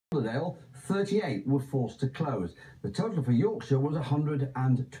Lauderdale, 38 were forced to close. The total for Yorkshire was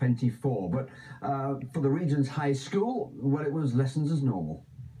 124, but for the region's high school, well, it was lessons as normal.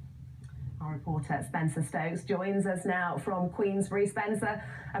 Our reporter Spencer Stokes joins us now from Queensbury. Spencer,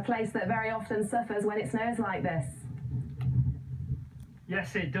 a place that very often suffers when it snows like this.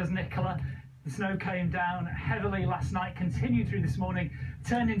 Yes, it does, Nicola. The snow came down heavily last night, continued through this morning,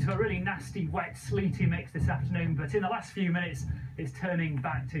 turned into a really nasty, wet, sleety mix this afternoon, but in the last few minutes it's turning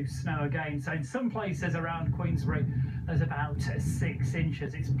back to snow again. So in some places around Queensbury there's about 6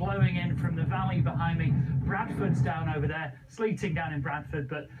 inches. It's blowing in from the valley behind me. Bradford's down over there, sleeting down in Bradford,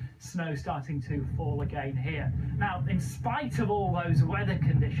 but snow starting to fall again here. Now, in spite of all those weather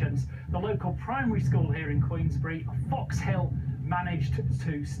conditions, the local primary school here in Queensbury, Fox Hill, managed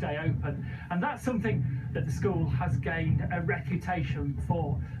to stay open, and that's something that the school has gained a reputation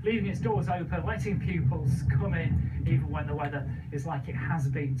for, leaving its doors open, letting pupils come in even when the weather is like it has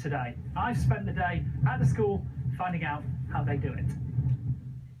been today. I've spent the day at the school finding out how they do it.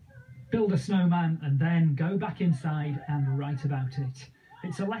 Build a snowman and then go back inside and write about it.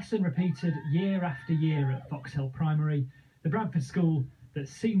 It's a lesson repeated year after year at Fox Hill Primary, the Bradford school that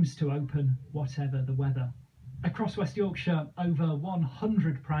seems to open whatever the weather. Across West Yorkshire, over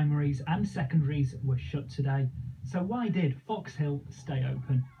 100 primaries and secondaries were shut today. So why did Fox Hill stay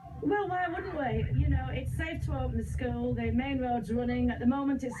open? Well, why wouldn't we? You know, it's safe to open the school, the main road's running. At the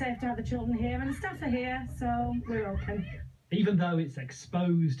moment, it's safe to have the children here, and the staff are here, so we're open. Even though it's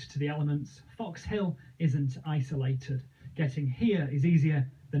exposed to the elements, Fox Hill isn't isolated. Getting here is easier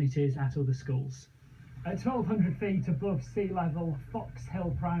than it is at other schools. At 1,200 feet above sea level, Fox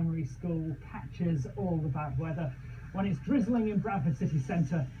Hill Primary School catches all the bad weather. When it's drizzling in Bradford city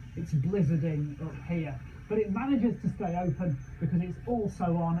centre, it's blizzarding up here. But it manages to stay open because it's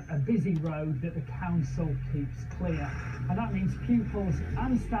also on a busy road that the council keeps clear. And that means pupils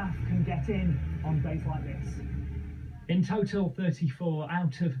and staff can get in on days like this. In total, 34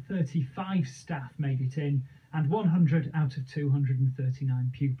 out of 35 staff made it in, and 100 out of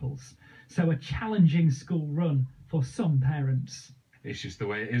 239 pupils. So a challenging school run for some parents. It's just the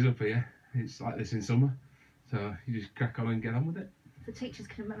way it is up here. It's like this in summer, so you just crack on and get on with it. The teachers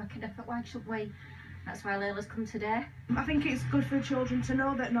can make an effort, why should we? That's why Layla's come today. I think it's good for the children to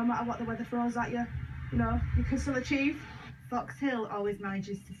know that no matter what the weather throws at you, you know, you can still achieve. Fox Hill always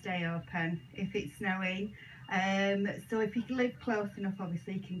manages to stay open if it's snowing. So if you live close enough,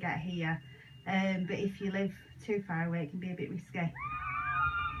 obviously you can get here. But if you live too far away, it can be a bit risky.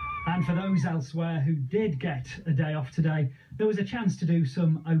 And for those elsewhere who did get a day off today, there was a chance to do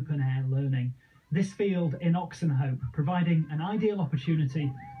some open-air learning. This field in Oxenhope providing an ideal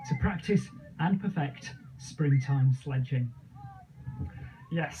opportunity to practice and perfect springtime sledging.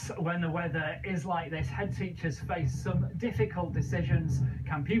 Yes, when the weather is like this, head teachers face some difficult decisions.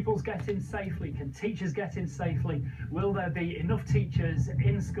 Can pupils get in safely? Can teachers get in safely? Will there be enough teachers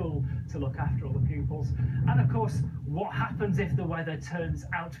in school to look after all the pupils? And of course, what happens if the weather turns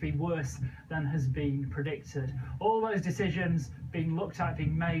out to be worse than has been predicted? All those decisions being looked at,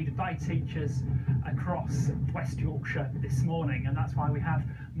 being made by teachers across West Yorkshire this morning, and that's why we have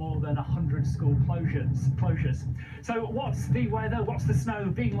more than 100 school closures. So what's the weather, what's the snow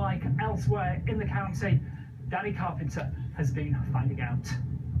been like elsewhere in the county? Danny Carpenter has been finding out.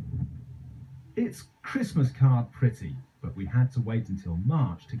 It's Christmas card pretty, but we had to wait until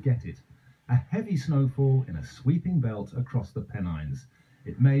March to get it. A heavy snowfall in a sweeping belt across the Pennines.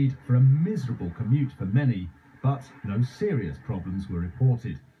 It made for a miserable commute for many, but no serious problems were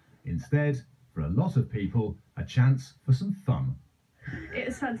reported. Instead, for a lot of people, a chance for some fun. It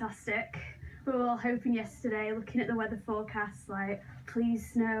was fantastic. We were all hoping yesterday, looking at the weather forecast, like,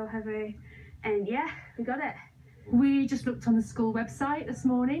 please snow heavy. And yeah, we got it. We just looked on the school website this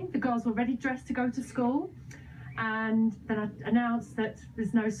morning. The girls were ready dressed to go to school. And then I announced that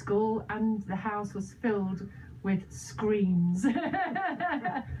there's no school, and the house was filled with screams.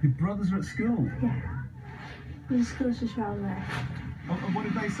 Your brothers are at school? Yeah. The school's just round there. And what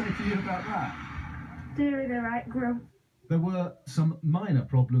did they say to you about that? They're right, grump. There were some minor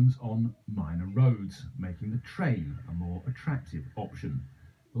problems on minor roads, making the train a more attractive option.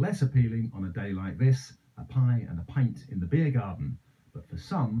 Less appealing on a day like this, a pie and a pint in the beer garden. But for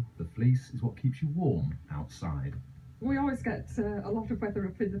some, the fleece is what keeps you warm outside. We always get a lot of weather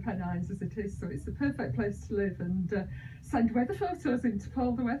up in the Pennines as it is, so it's the perfect place to live, and send weather photos in to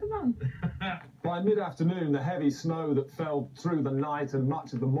Paul the weatherman. By mid-afternoon, the heavy snow that fell through the night and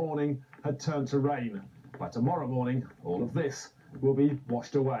much of the morning had turned to rain. By tomorrow morning, all of this will be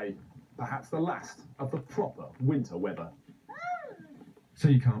washed away. Perhaps the last of the proper winter weather. So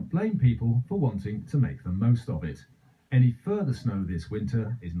you can't blame people for wanting to make the most of it. Any further snow this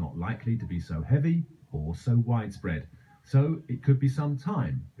winter is not likely to be so heavy or so widespread, so it could be some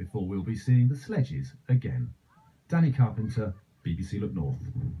time before we'll be seeing the sledges again. Danny Carpenter, BBC Look North.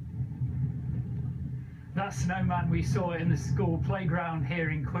 That snowman we saw in the school playground here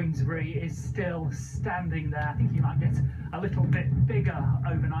in Queensbury is still standing there. I think he might get a little bit bigger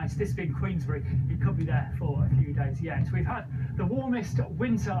overnight. This being Queensbury, he could be there for a few days yet. We've had the warmest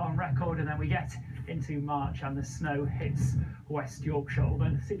winter on record, and then we get into March and the snow hits West Yorkshire, although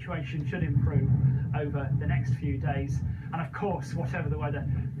the situation should improve over the next few days. And of course, whatever the weather,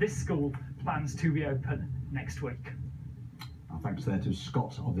 this school plans to be open next week. Thanks there to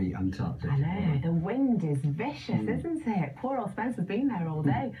Scott of the Antarctic. I know, the wind is vicious, isn't it? Poor old Spencer's been there all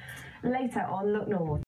day. Later on Look North.